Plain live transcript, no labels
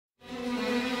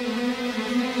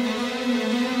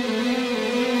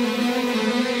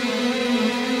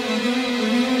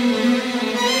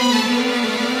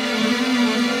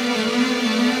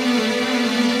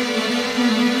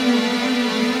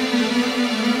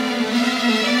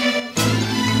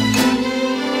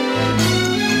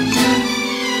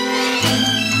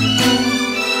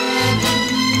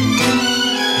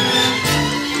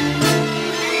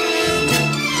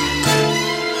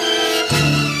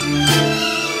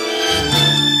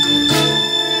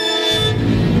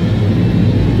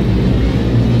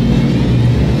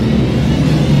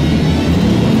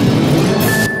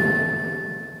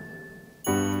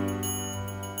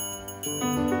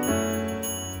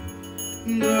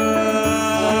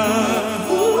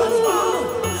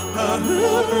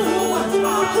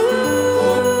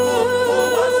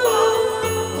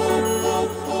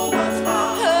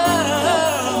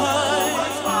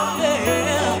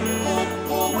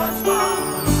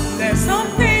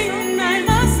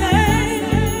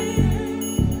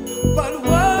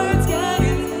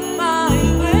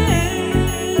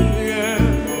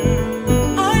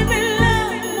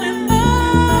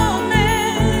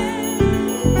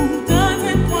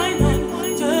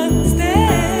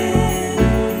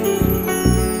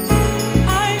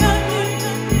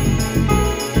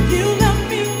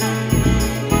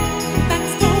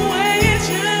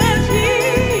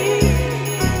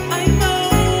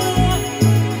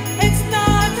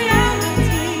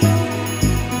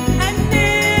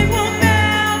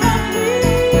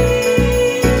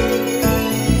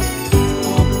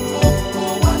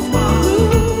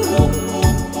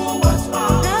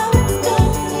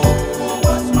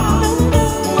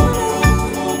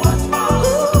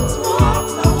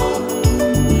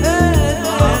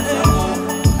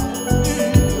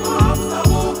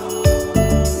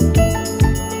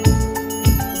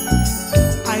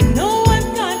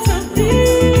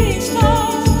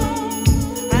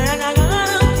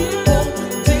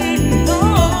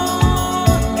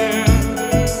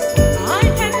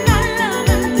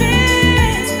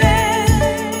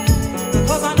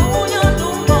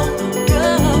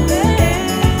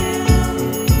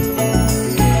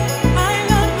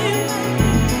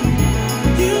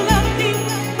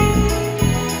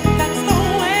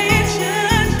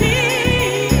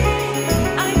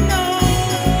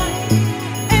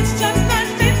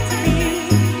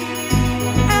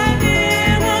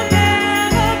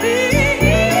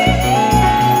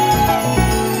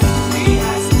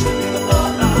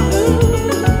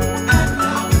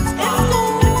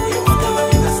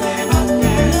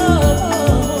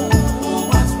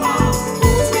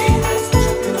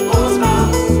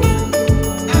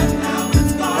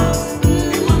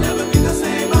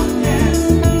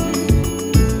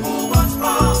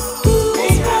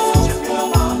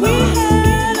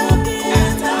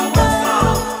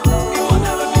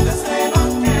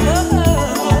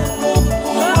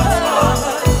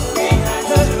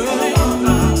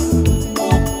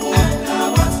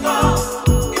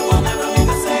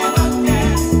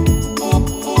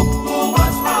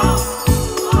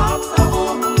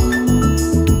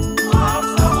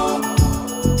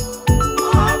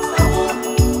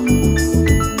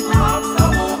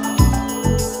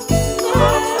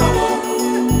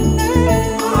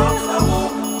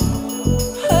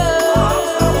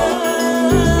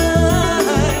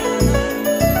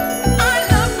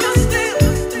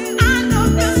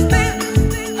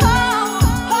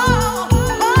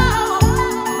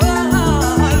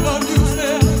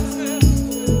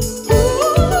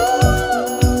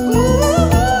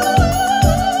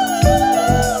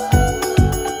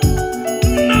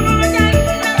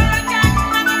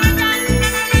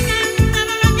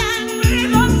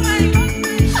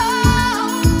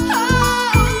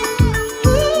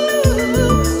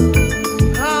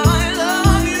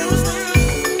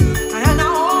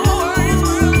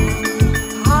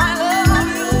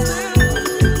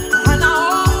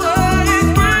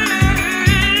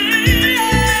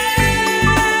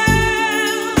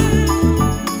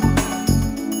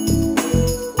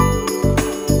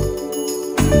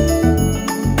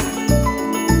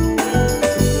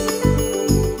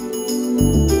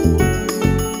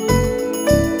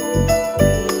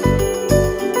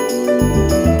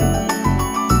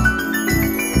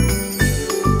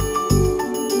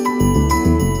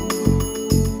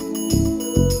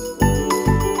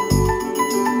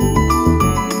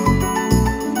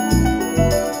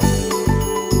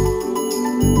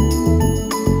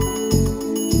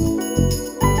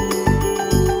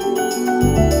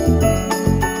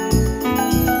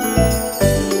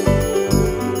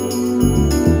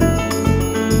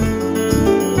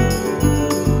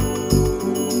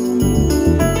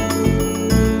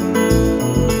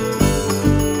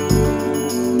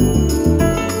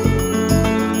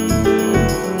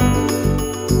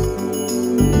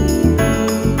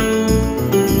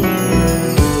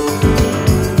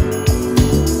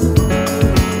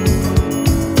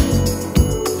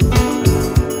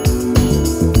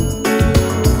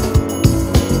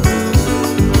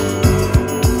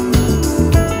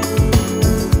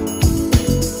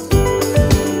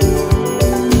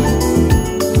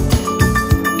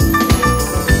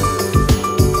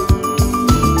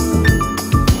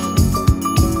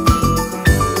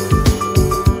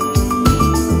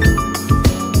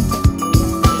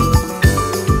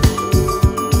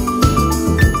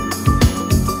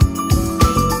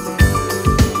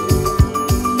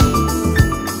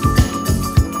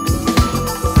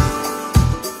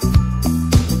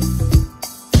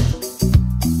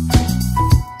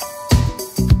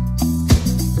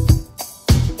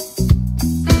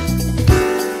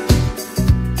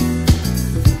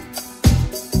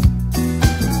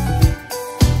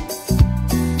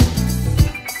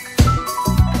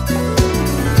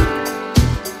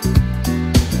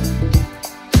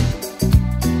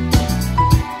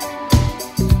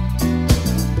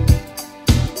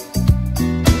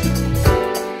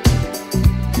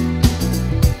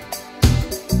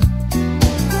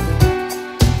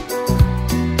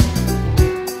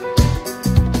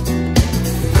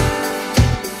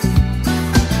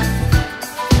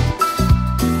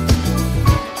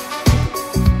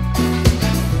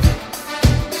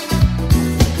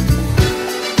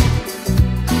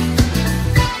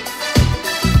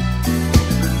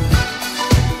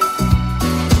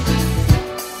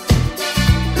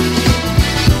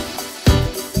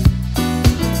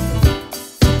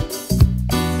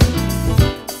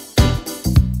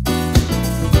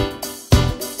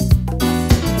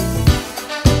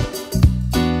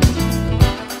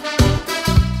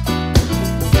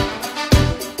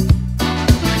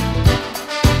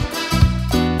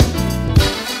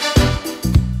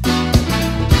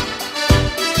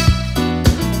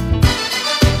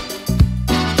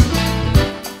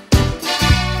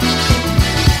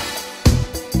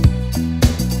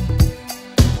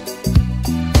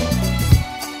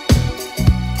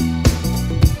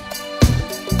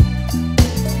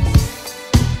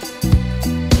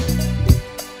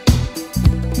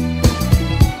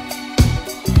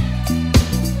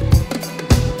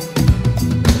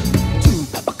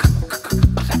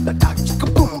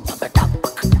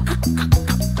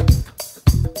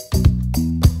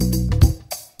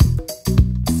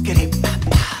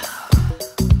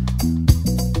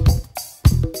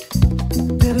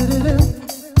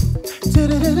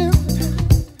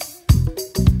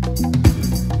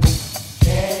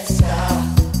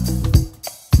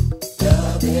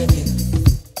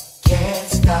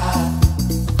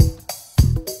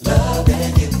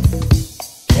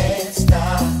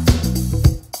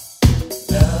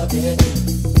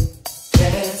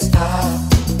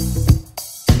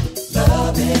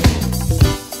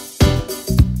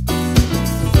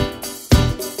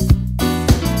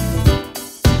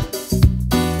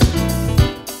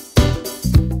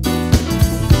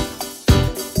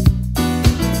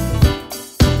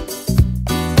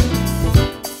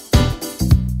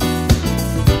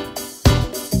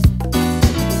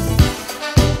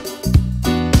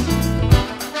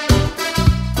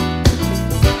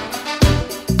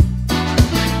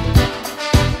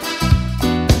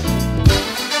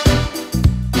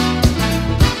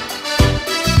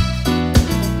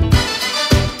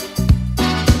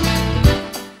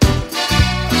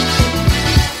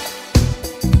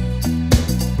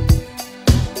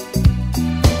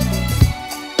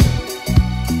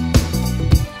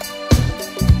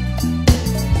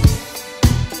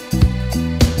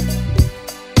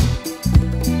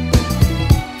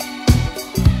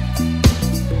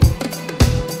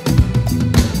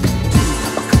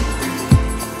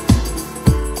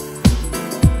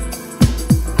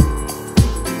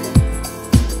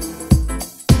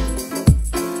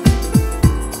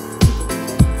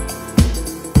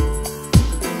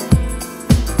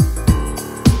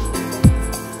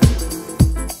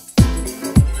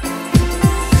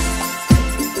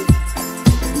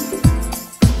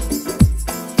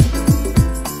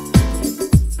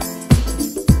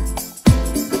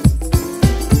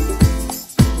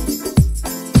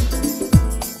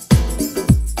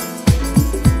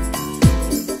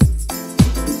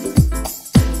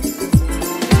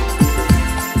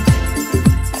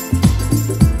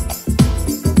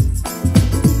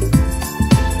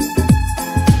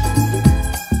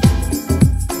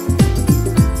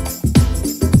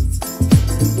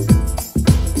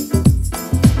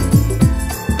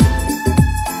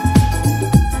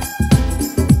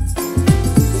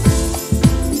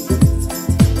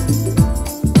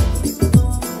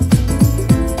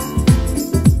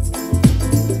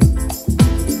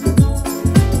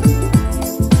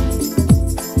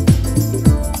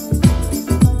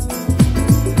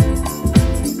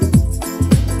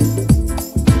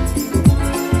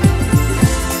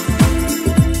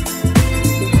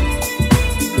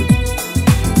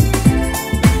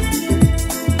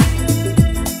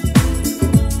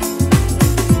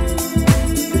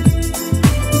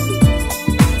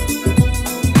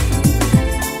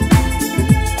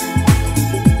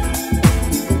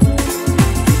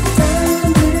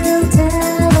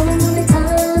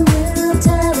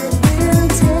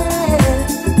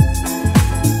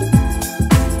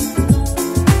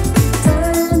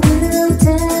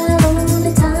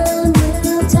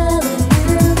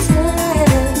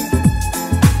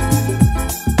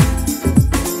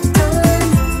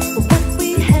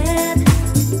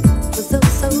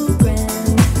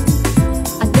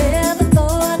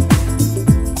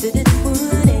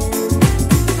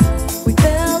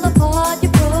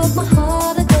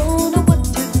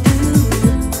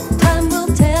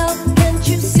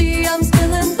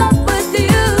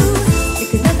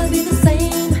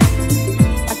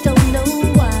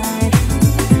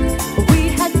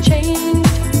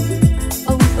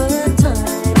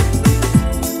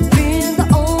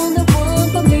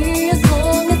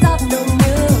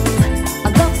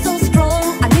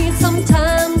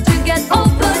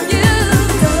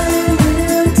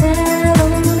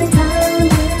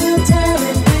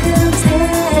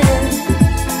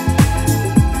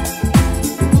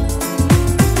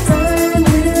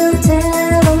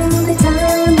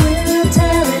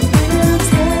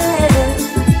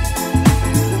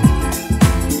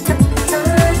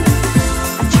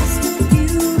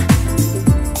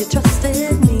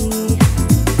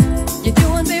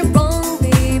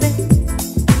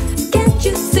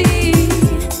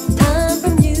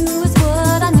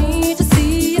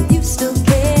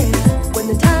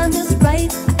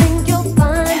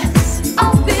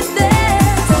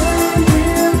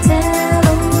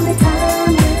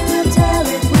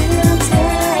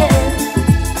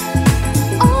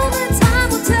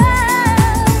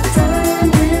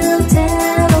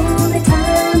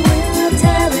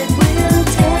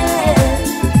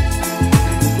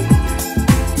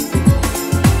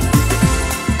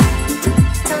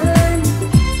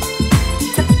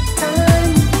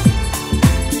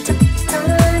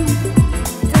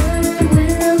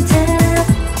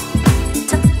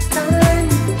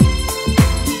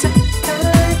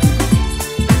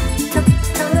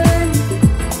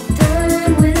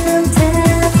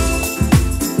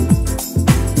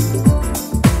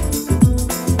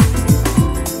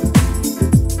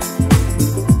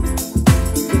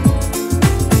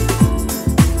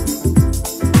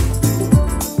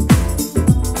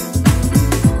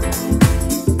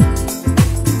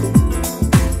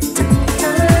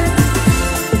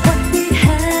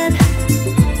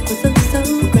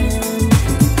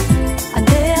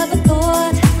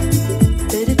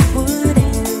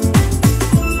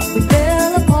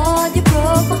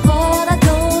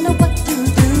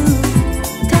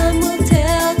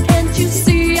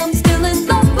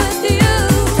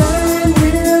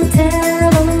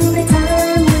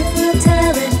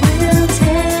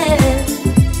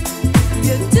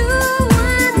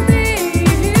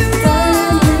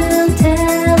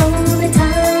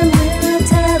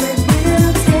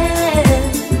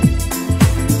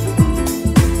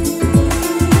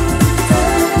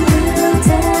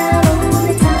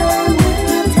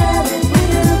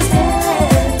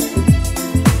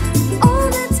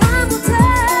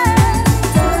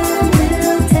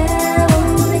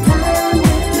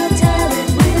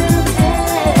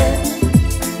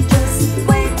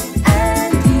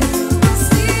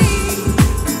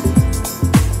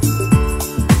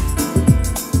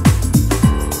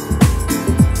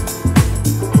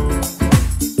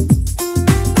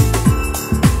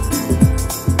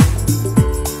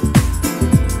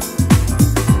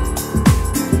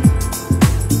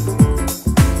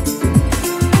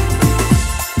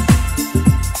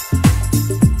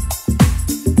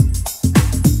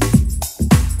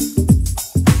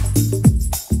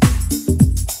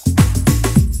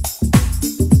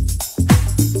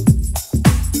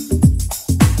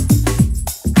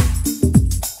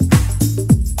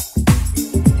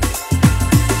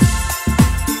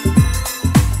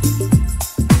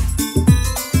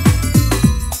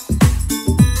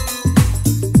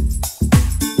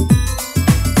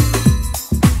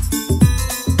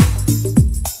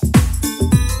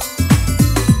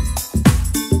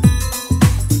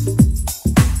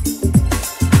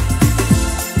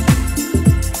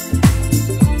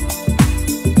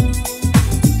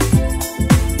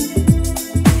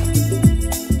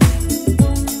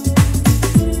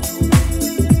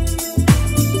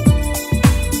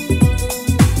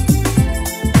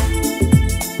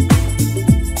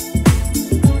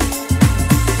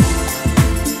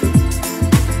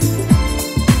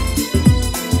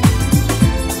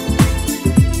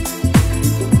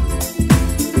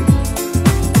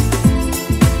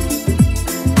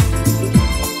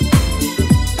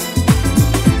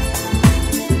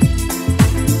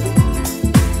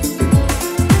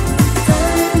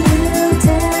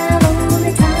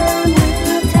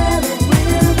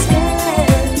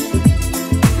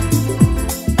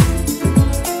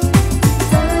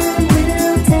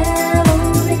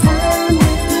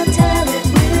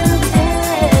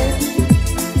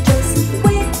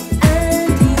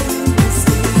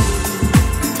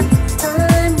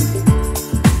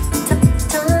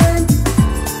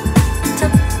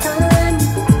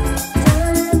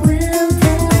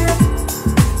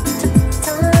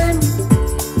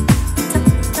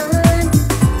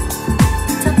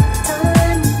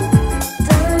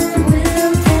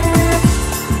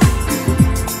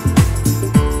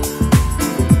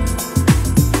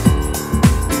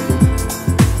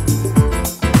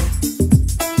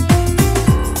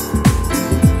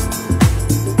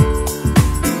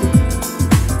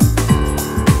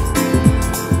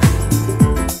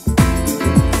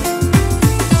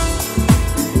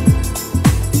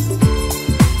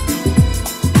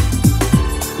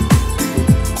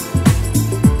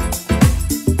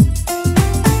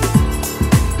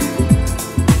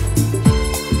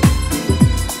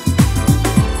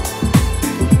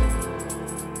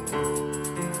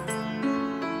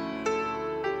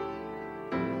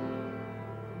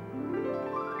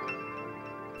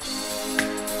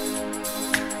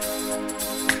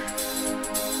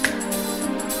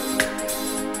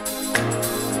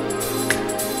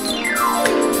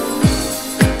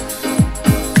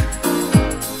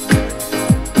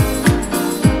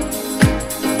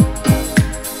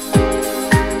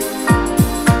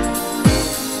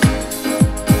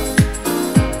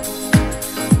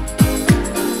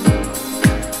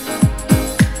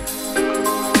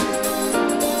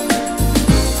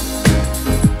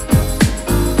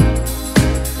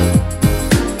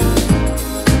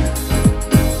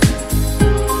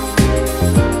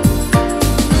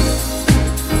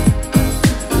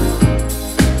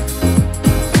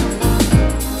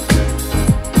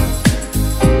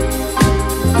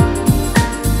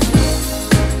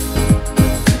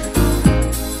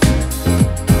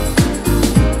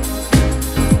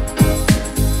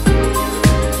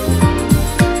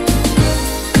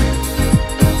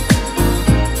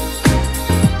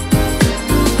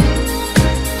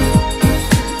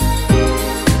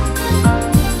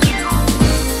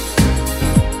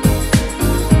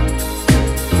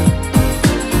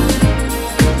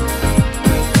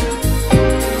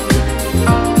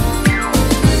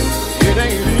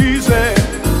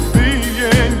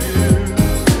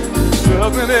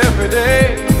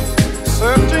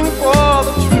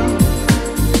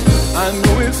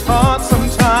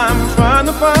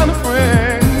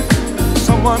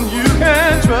someone you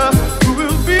can trust who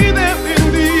will be there in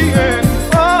the end.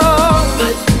 Oh,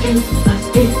 but you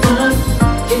must keep on,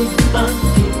 keep on,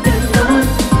 keeping on.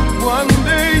 One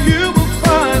day you will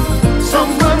find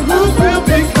someone who will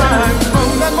be kind. From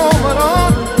that moment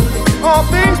on, all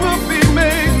things will be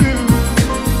made new.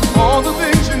 All the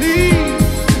things you need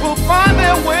will find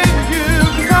their way to you.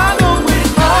 'Cause I know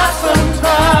it's hard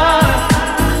sometimes,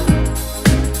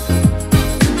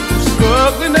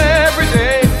 struggling every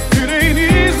day. It ain't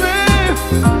easy.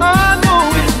 I know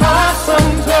it's hard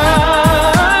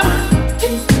sometimes.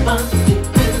 Keep on,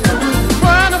 keeping on.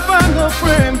 Trying to find a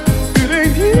friend, it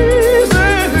ain't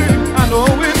easy. I know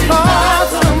it's hard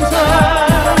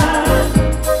sometimes.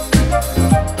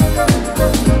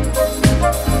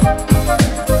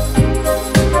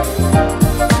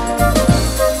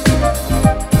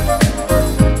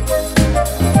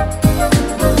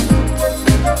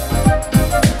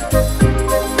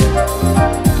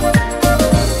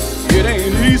 It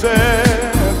ain't easy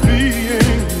being you,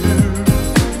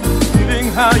 feeling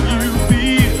how you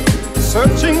feel,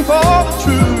 searching for the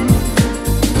truth.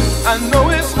 I know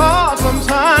it's hard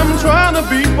sometimes trying to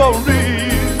be for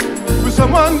real with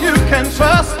someone you can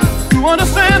trust, who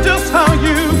understands just how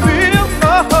you feel.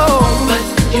 Oh,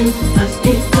 But you must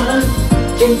keep on,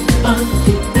 keeping on.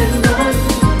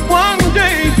 one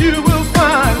day you will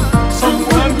find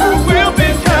someone who will be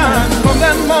kind. From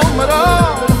that moment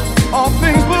on, all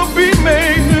things will be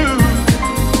made new.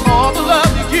 All the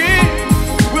love you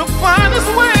give will find its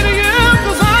way to you.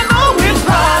 'Cause I know it's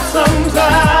hard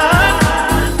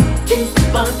sometimes,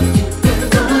 Keep on, keeping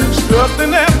on.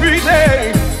 struggling every day.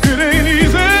 It ain't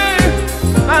easy.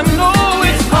 I know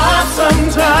it's hard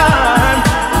sometimes,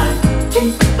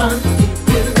 Keep on,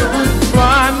 keeping on.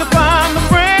 trying to find a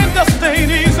friend just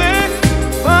ain't easy.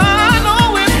 I know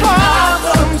it's hard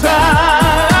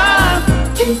sometimes.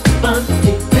 Keep on,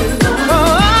 keeping on. Oh,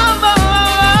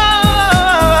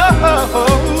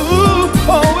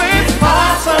 it's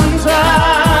hard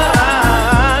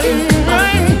sometimes.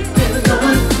 Keeping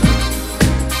on.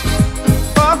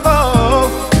 Oh,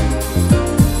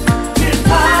 It's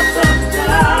hard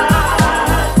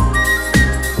sometimes.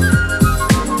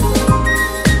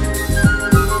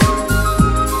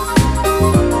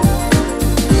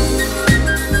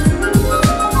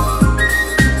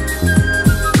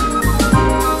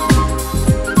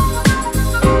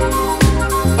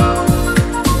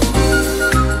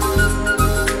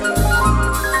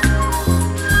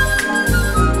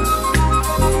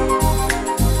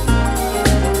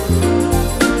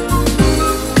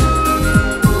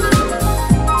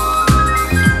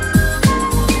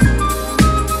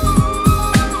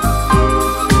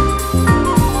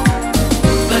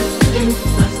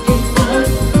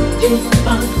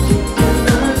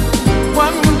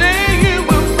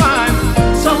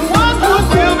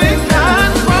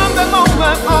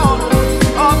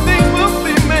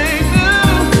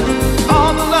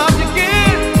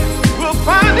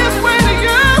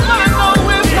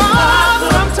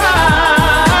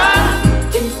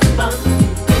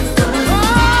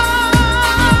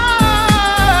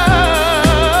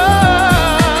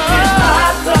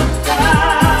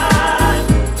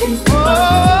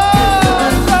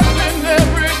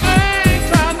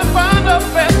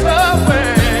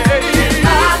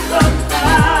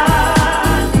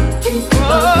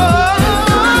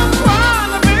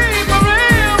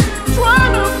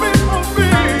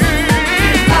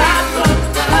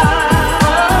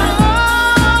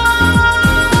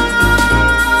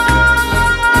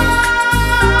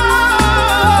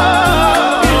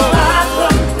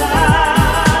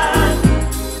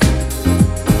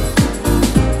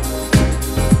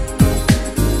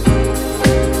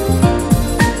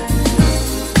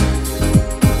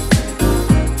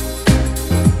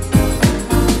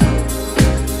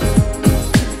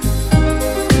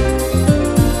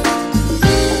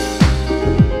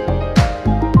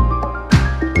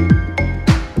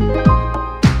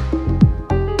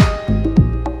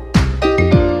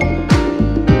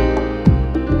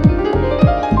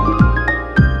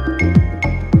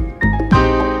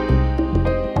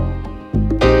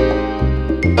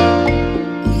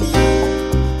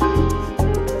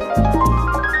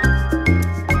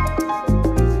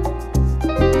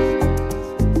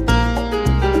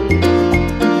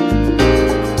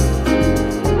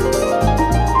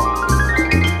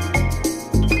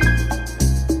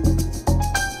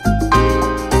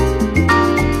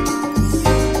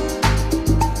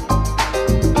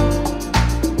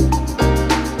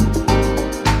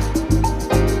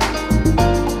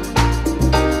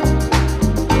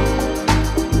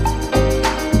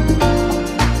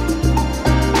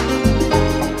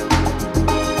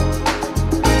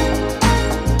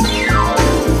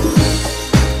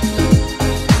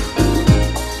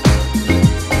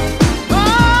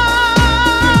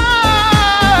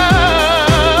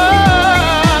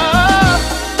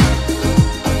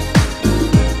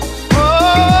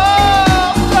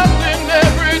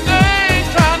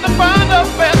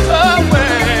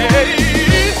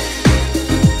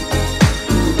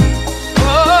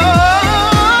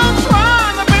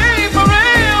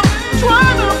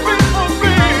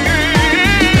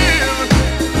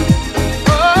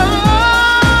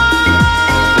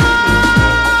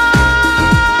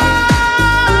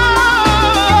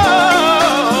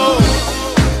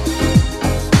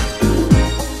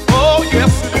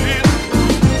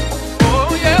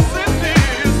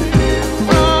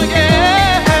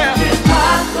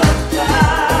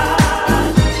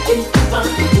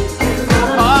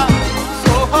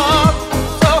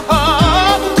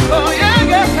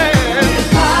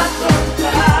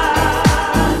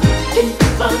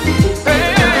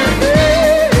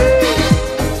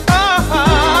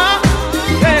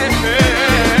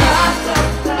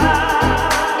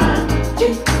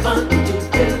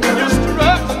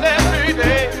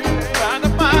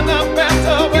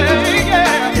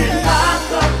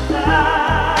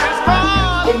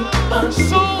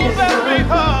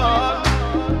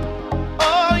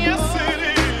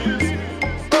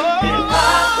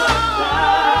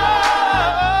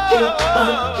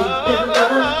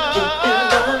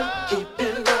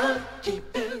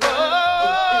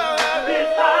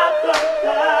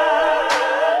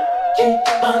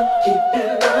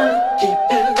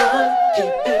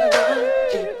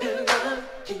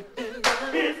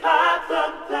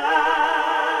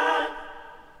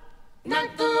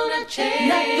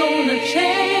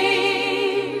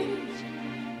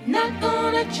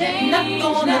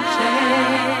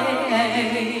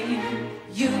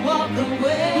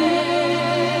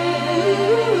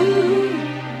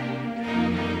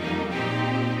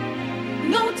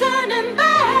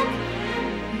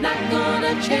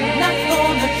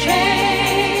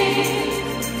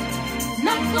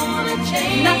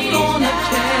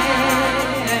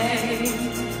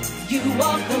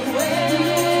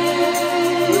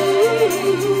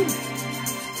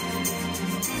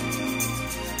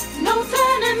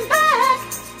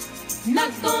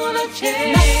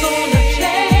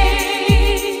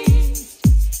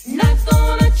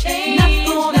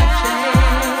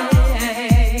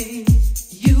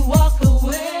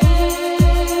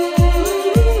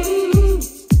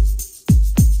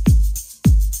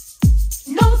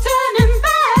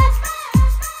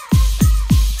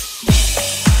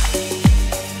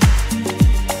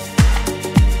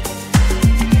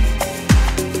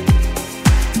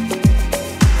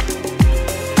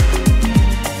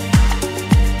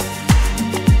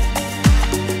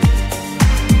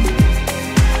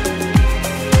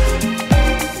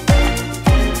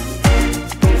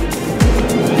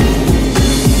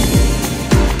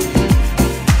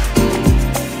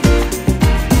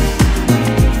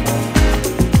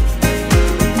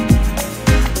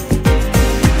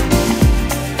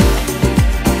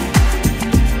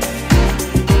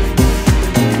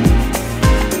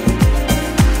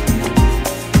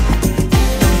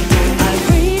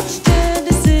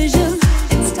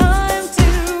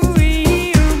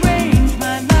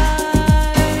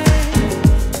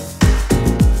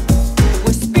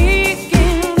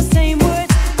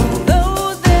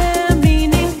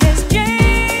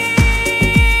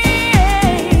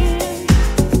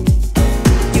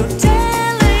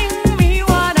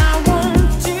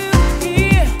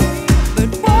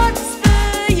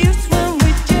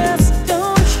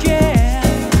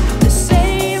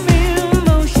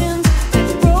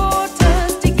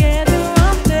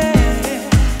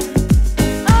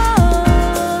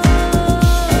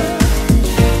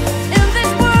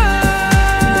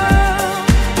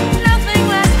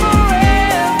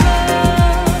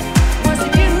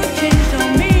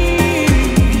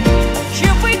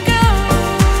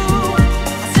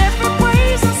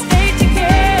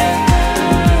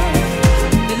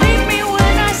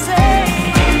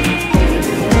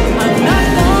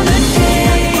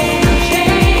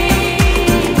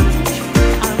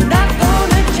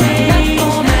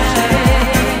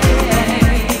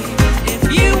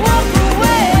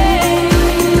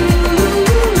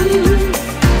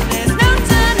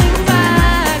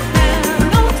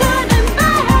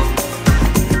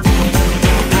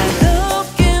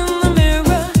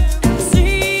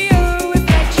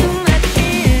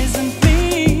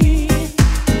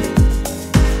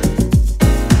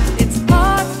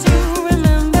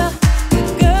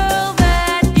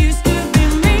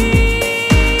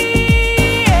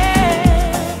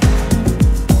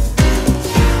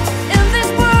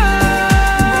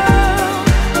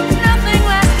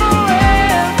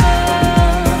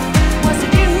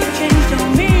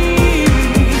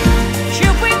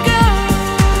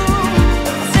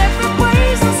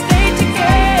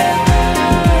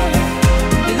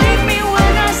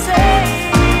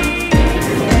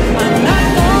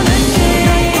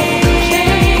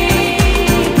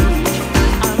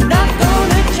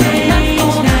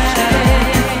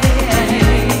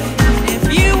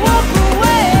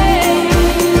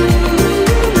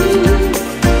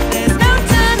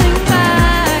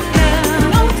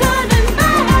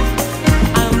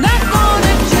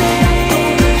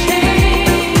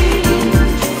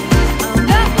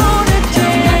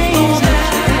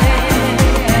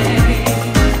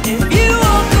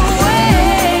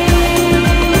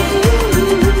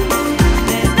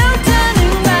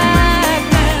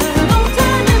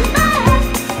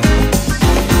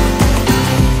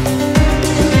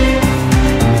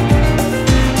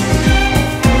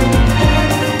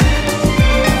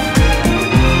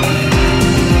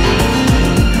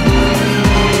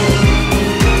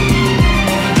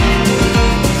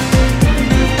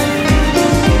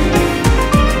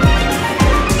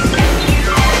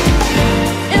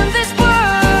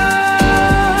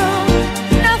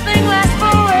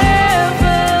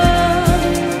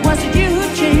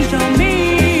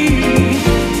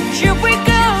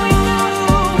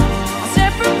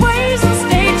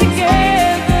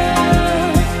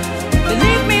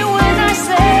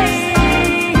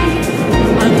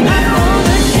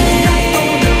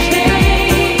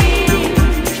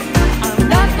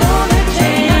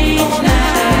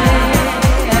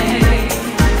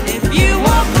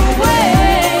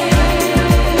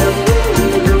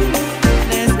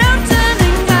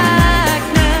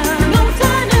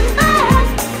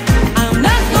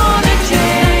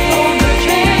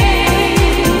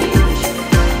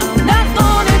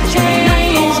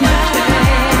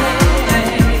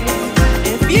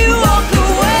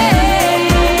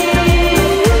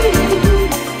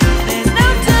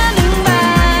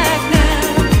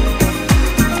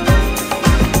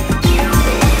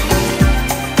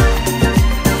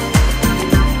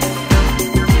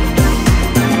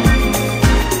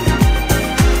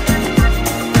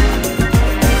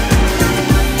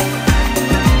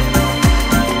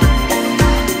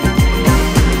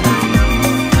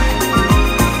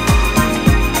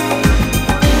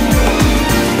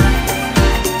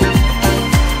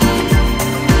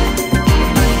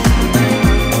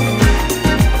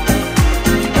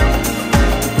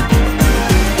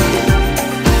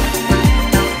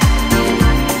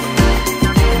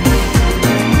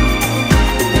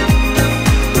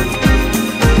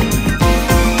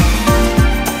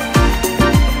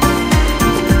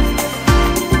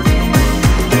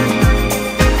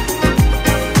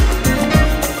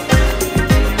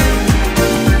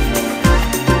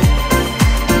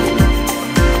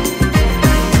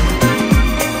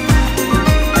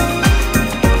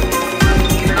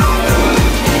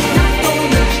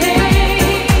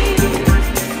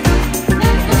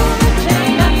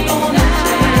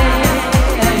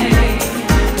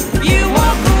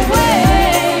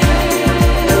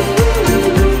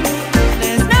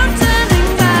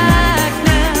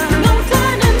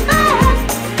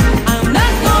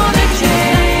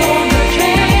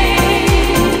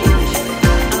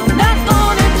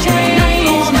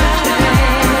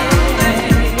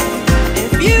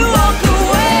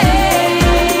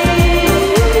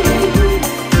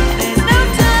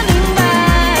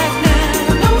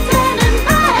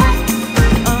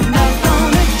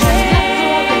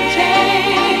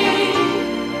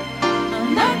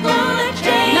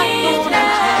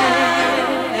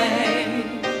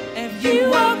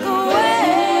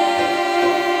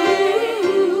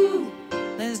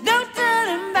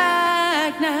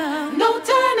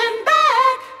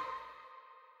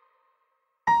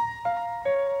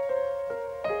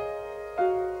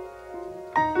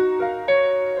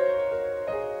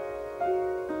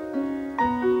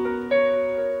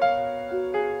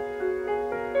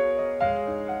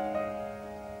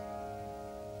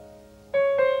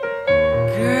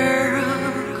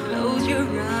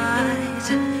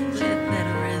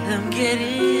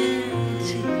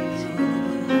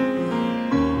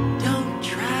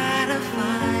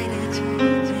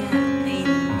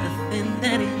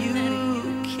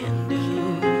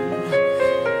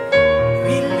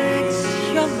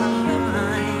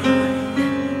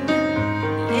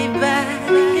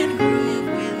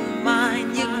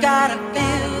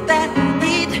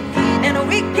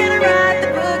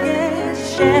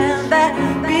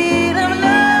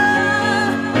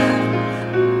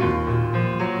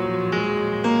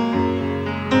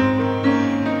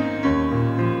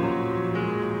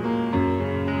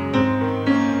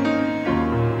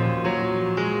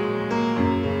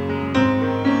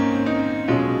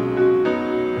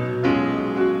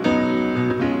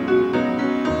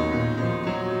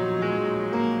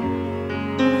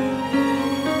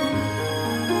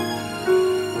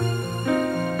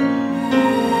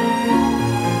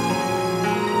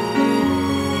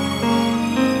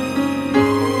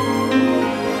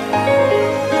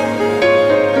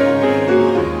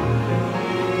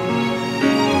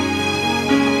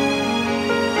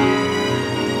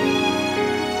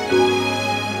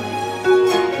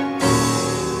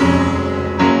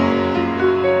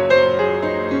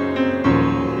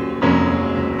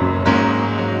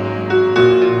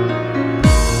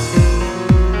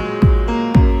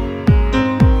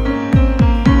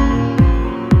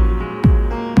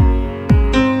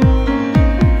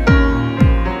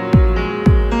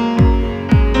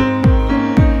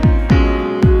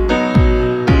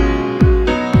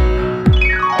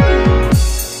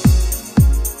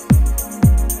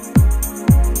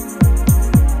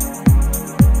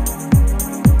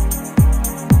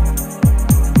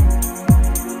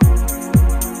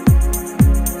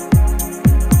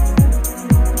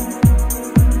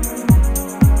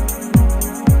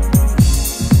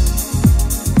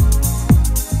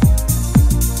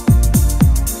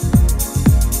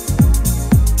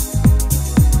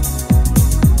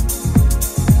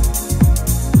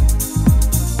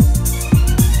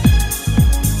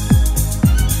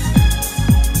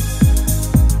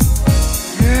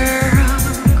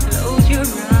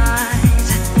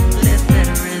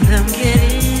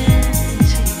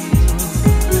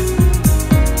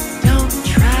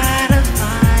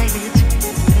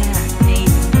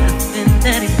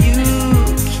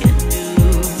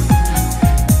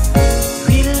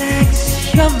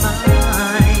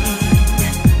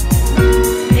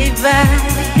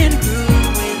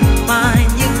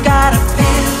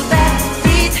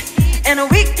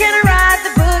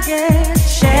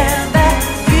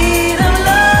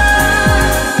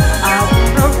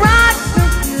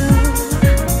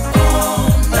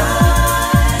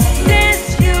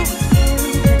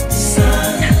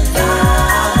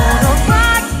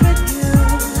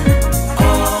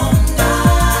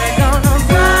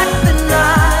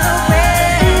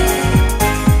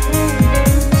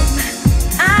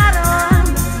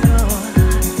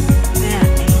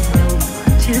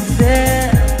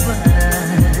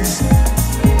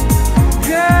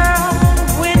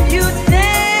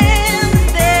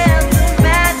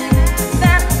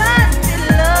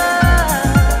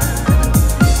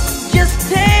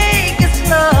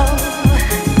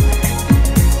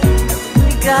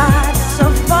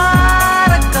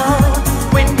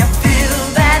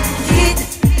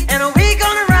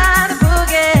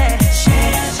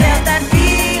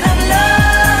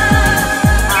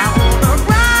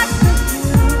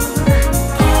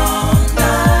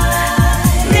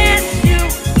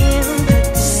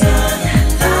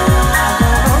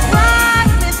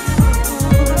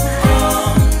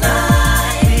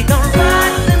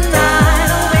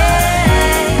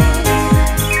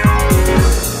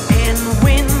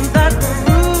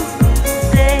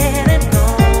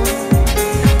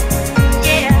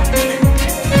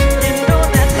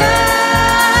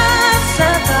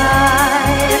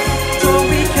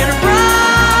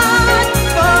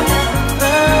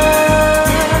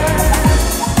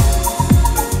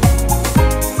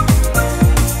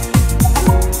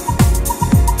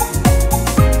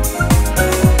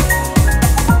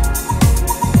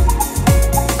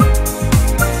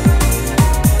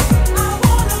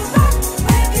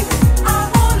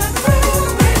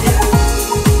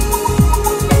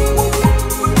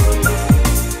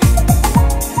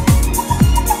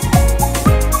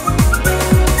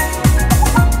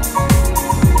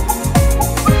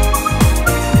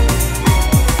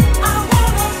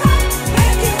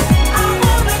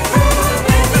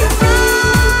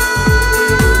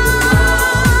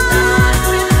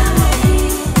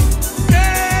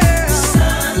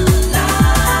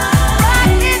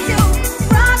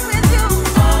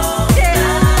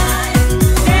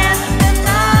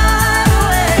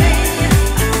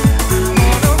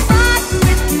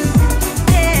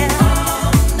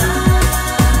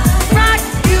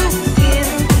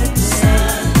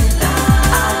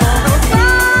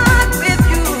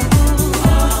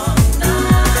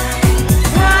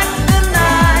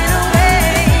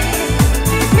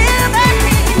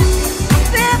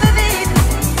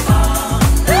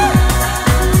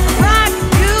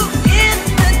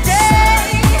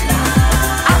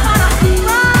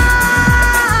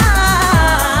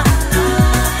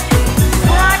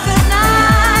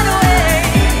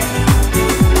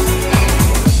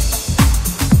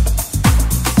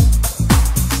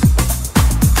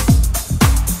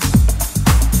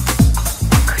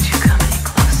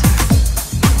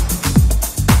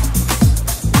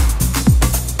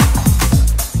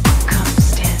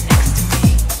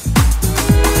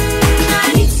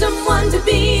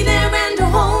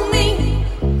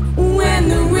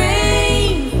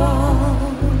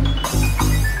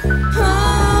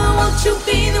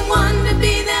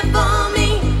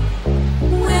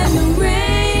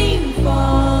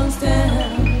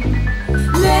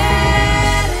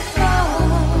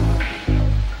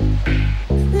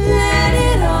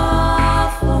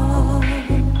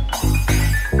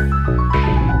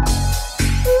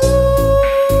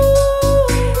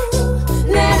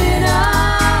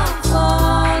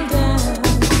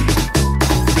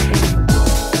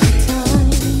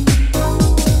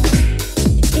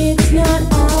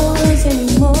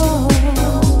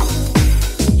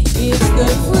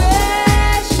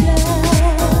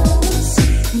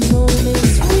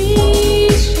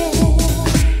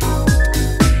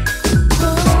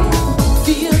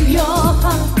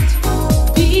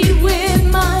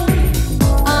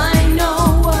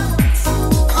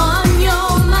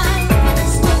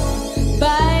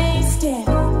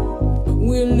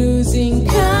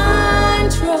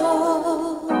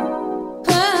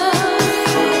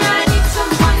 I need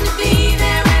someone to be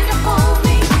there and to hold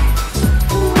me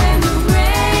when the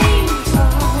rain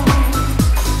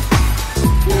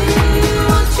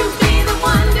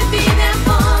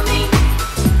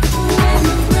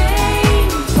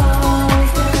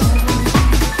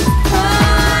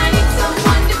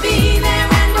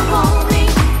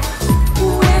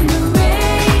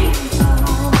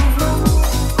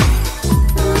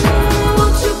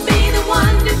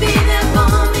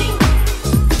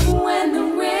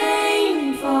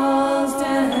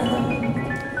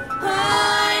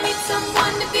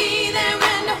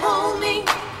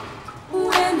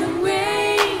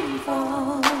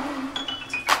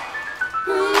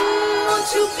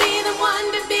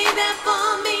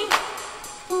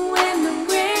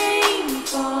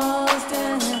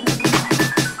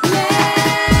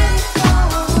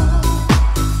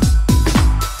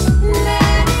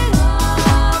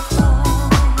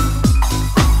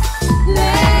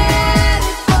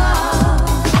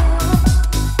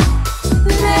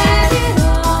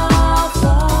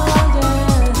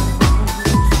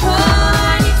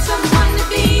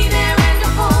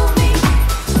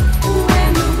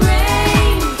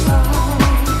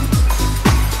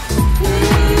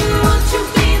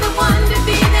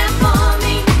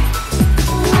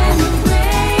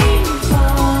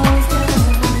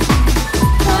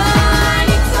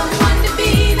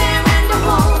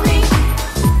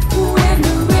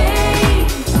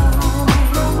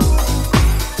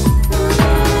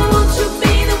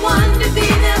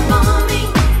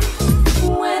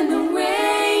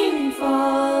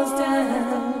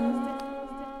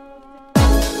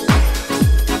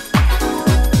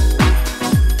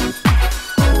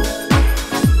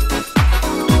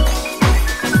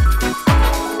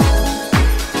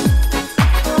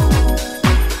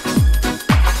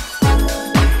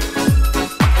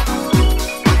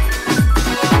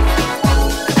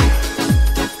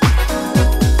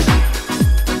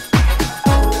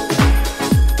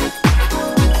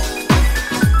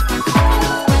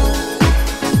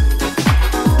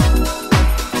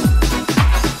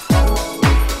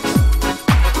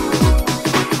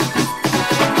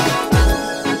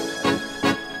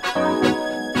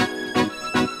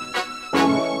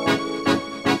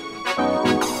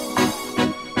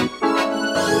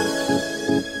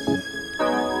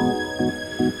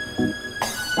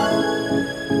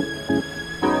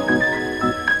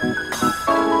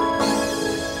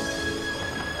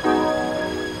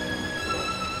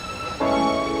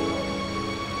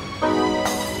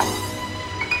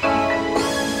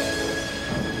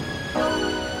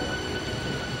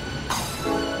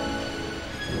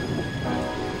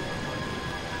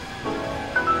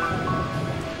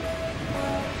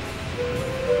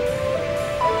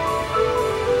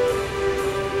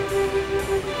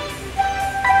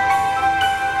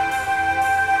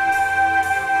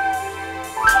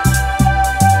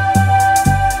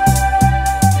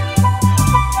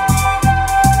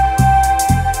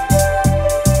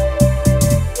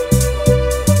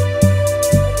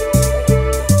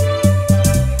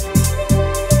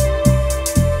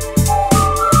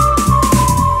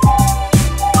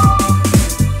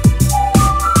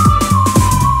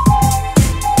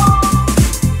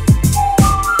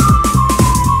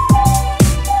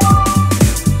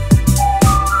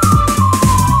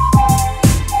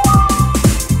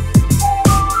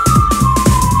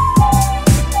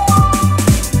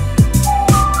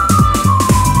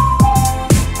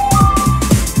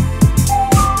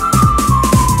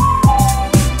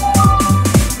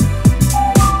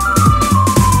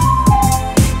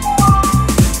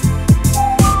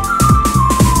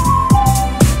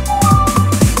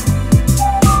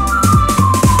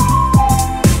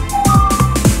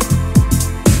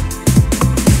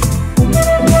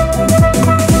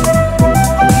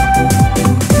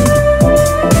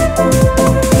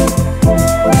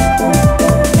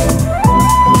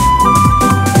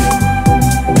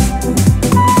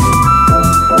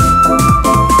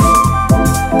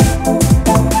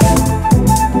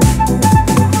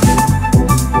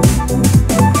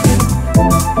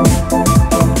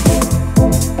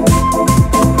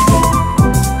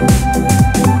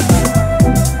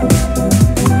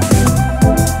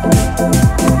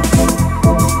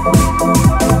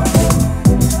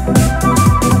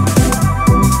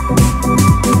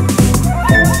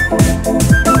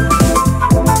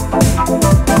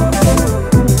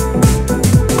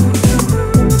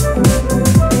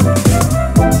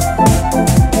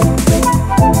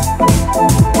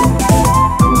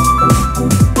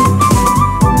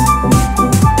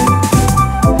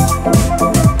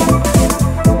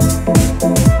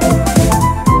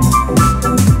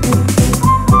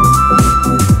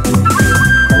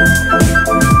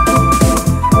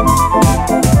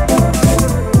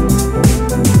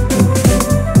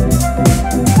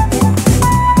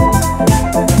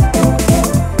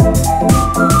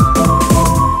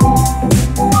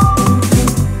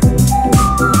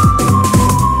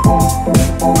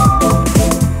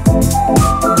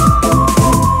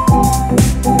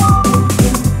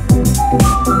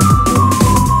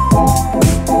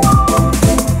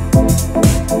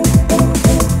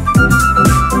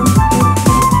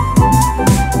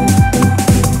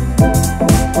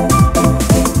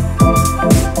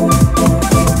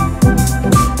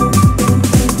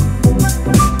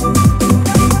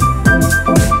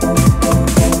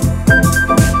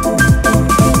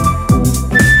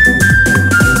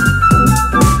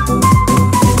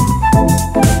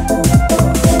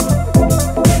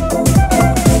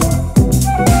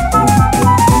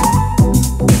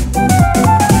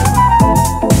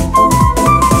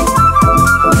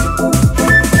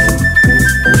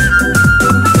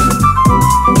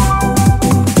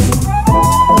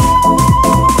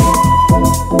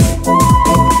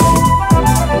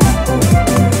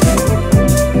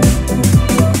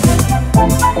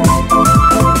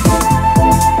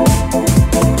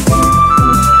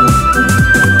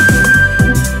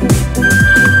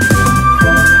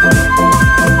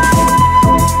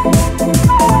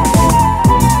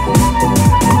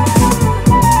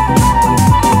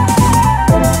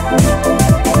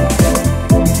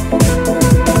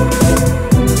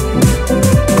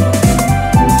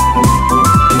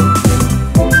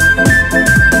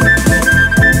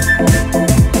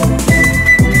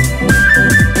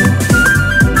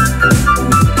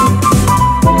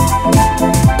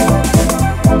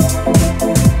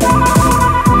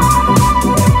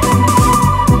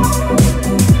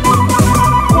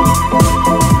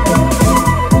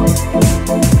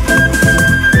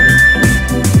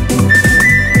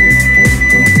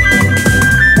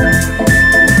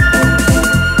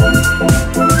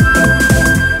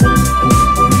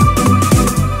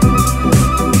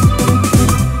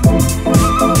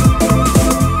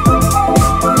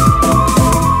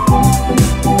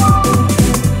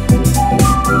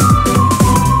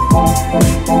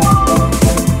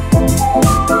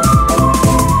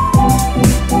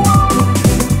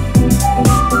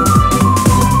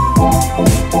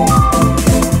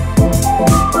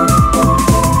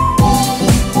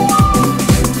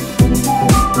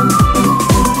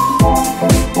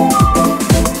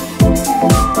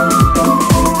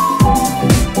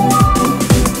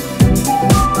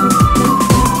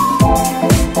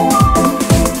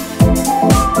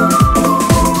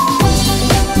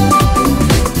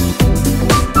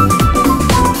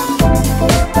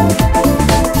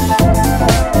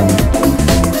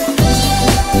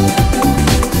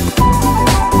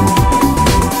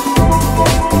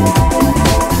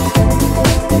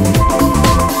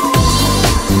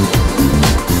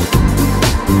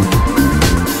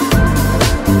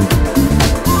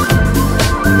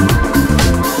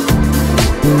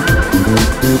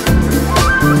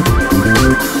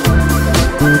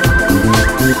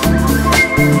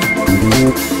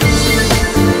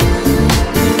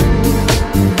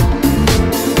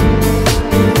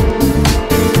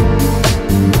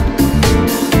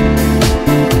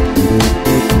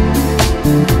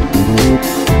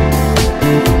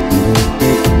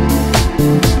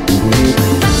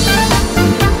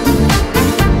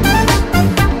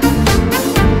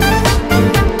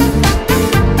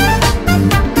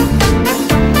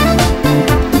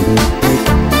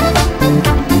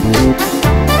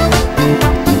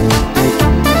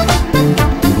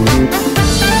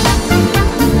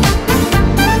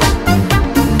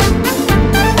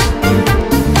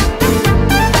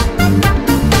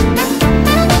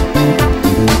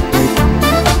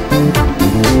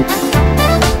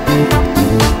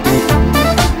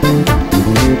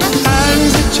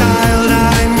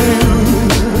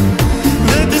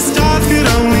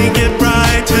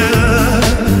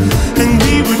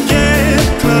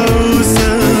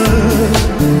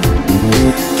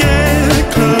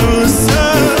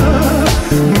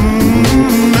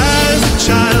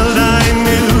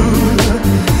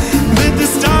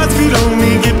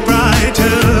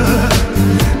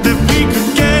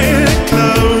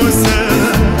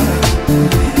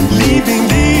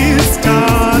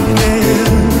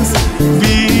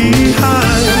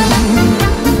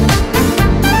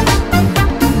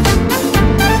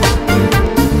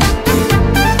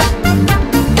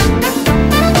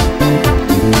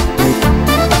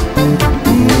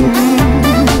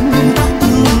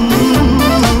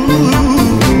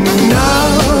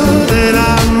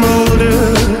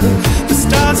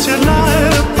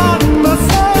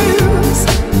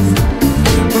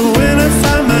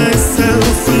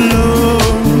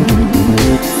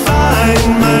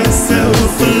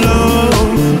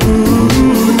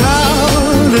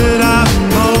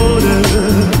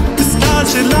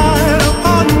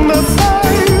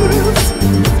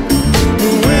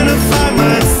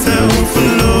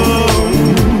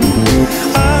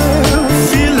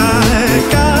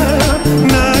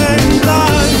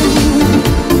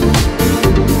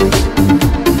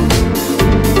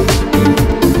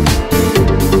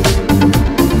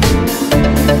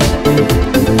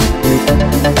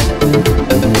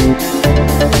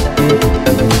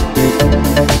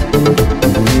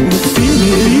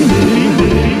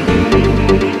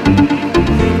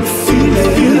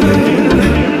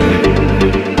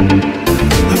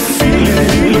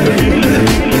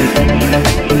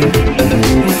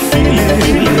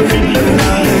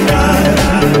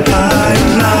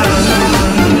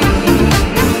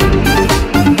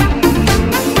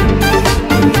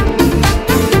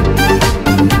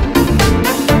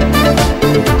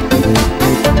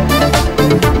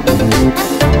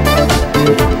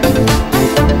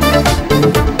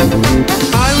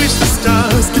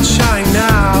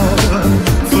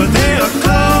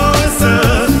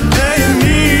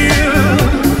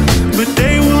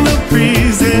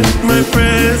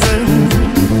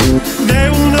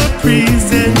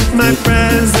my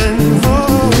presence.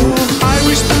 Oh, I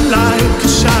wish the light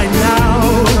could shine now,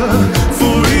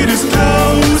 for it is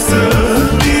closer,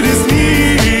 it is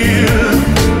near,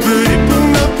 but it will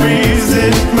not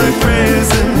present my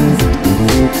presence.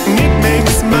 It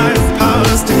makes my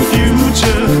past and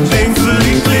future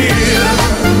painfully clear.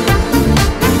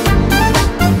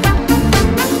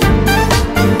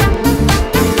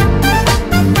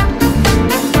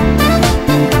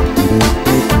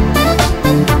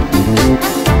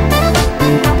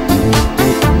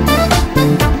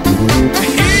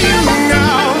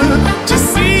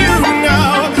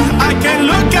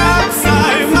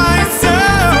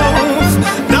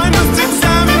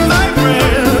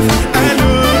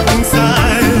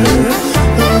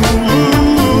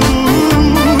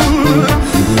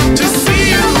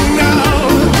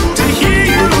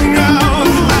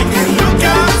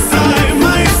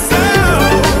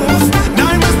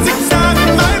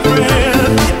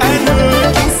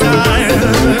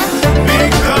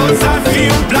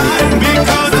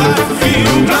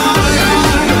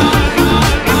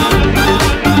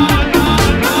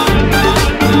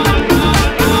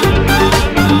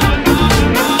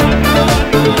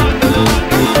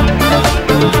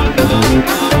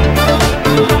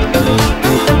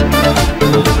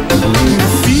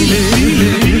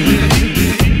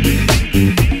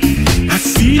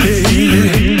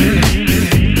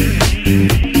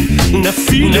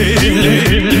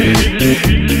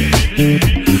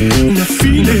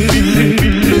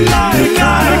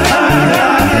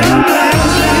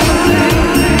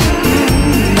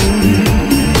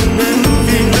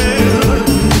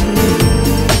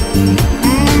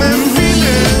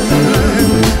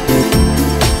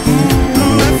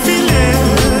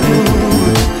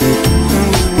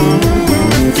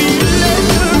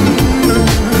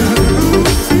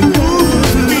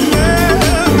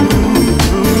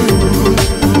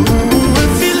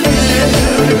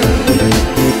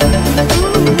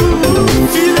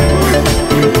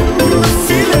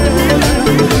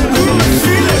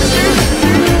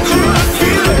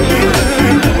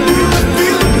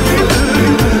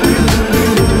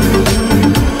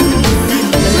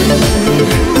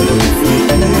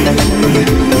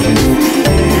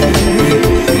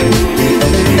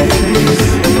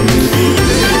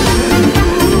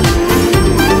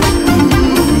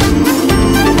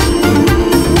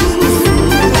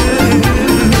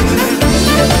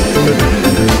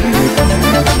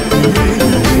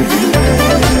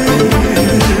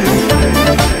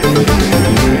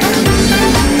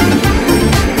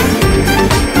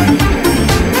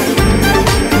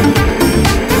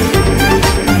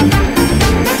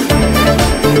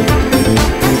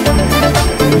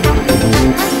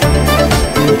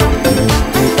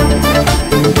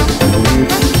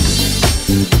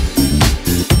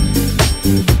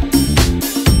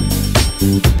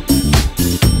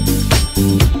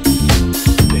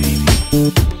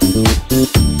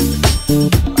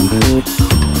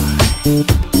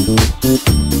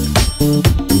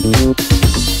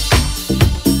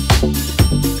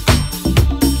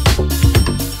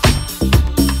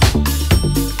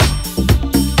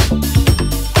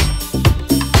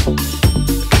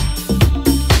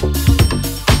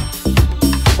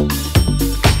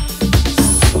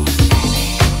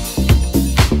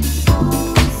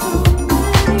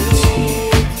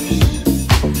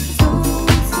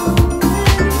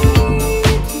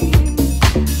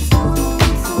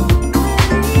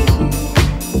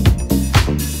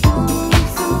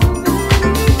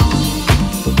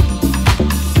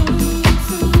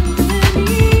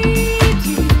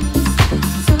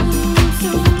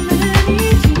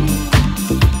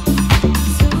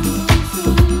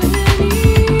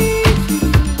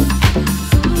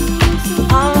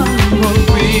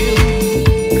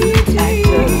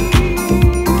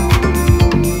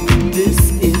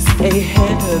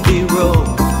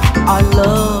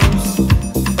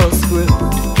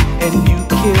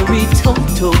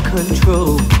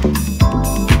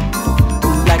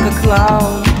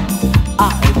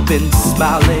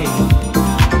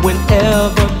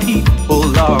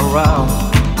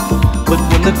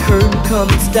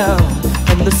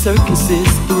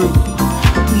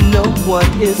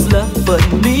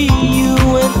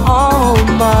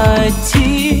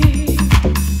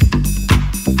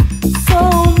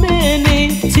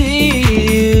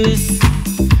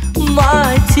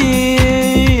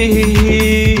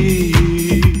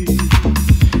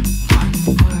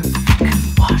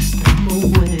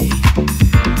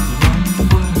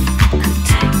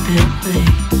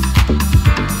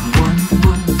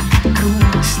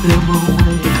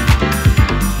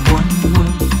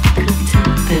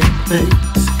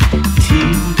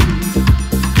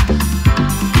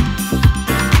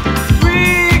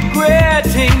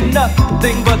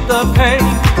 nothing but the pain.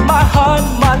 My heart,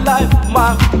 my life,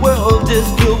 my world is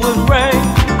filled with rain.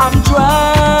 I'm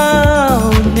drowning.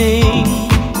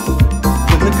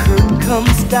 When the curtain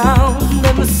comes down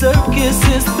and the circus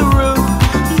is through,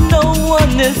 no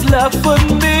one is left but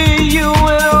me, you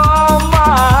and all my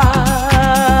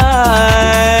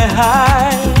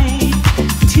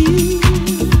tears.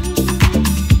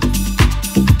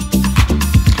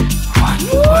 One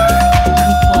word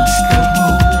could wash them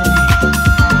away.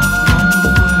 One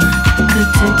word could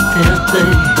take their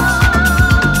place.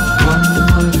 One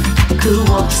word could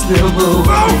wash them away.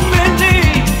 So many.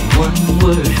 One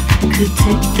word could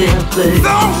take their place.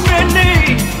 So many.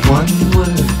 One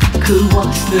word could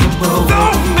wash them away. So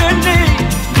many.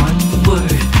 One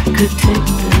word could take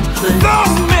their place. So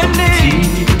many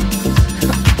tears.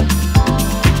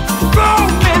 So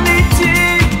many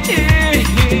tears.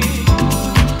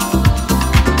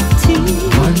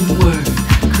 One word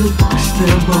could wash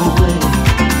them away.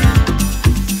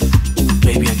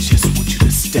 Baby, I just want you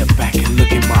to step back and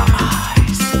look in my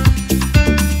eyes.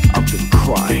 I've been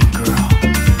crying, girl.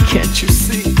 Can't you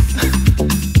see?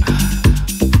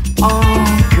 Oh,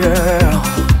 girl.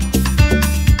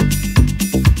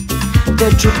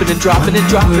 They're dripping and dropping and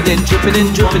dropping and dripping and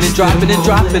dripping and dropping and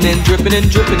dropping and dripping and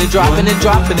dripping and dropping and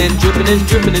dropping and dripping and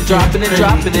dripping and dropping and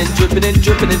dropping and dripping and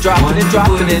dripping and dropping and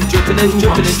dropping and dripping and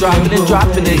dripping and dropping and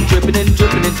dropping and dripping and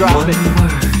dripping and dropping. One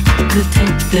word could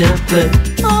take their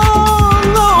place all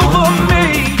over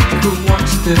me. Could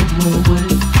wash them away.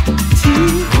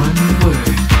 One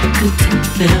word could take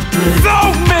their place. So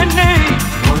many.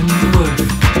 One word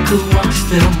could wash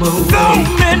them away. So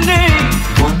many.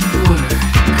 One word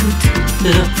could take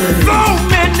their place. So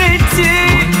many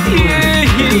tears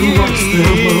could wash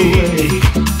them away.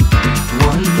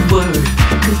 One word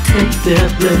could take their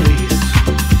place.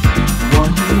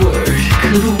 One word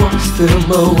could wash them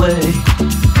away.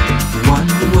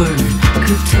 One word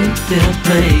could take their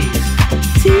place.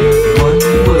 One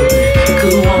word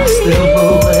could wash them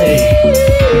away.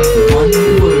 One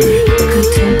word could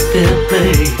take their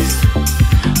place.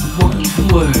 One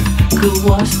word could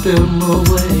wash them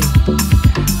away.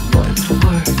 One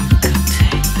word could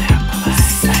take their place.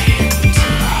 Say it.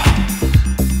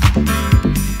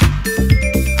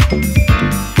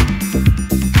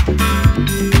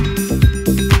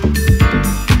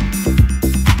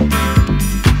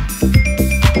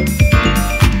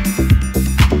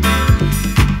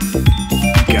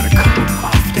 Gotta come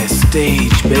off that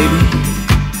stage, baby.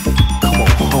 Come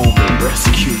on home and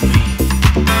rescue me.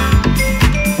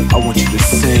 I want you to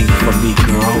sing for me,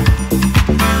 girl.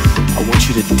 I want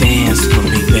you to dance for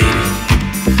me, baby.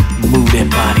 Move that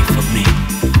body for me.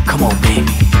 Come on,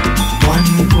 baby. One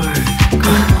word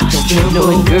could wash them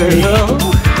away.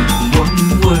 One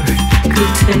word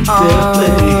could take their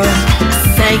place.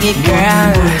 Say it,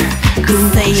 girl.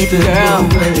 Say it, girl.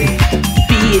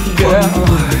 Be it, girl.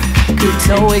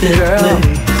 Know it, girl.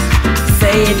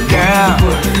 Say it, girl.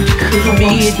 Be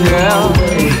it, girl.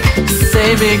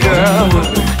 Save it, girl.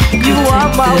 You are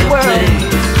my world.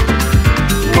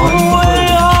 Move away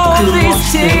all these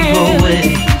tears.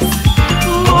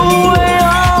 Move away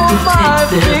all my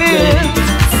fears.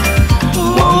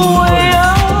 Move away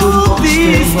all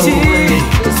these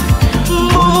tears.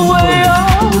 Move away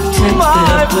all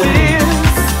my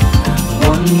fears.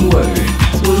 One word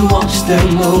will wash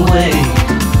them away.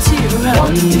 Tear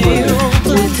after tear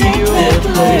will take their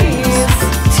place.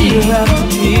 Tear after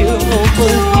tear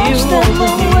over here,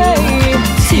 over here.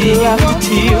 Tear after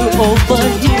tear over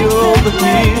here, over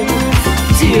here.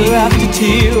 Tear after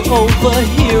tear over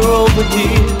here, over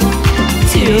here.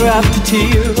 Tear after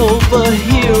tear over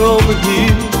here, over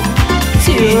here.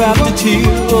 Tear after tear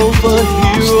over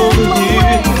here, over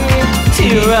here.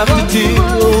 Tear after tear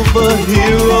over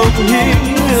here, over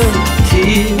here.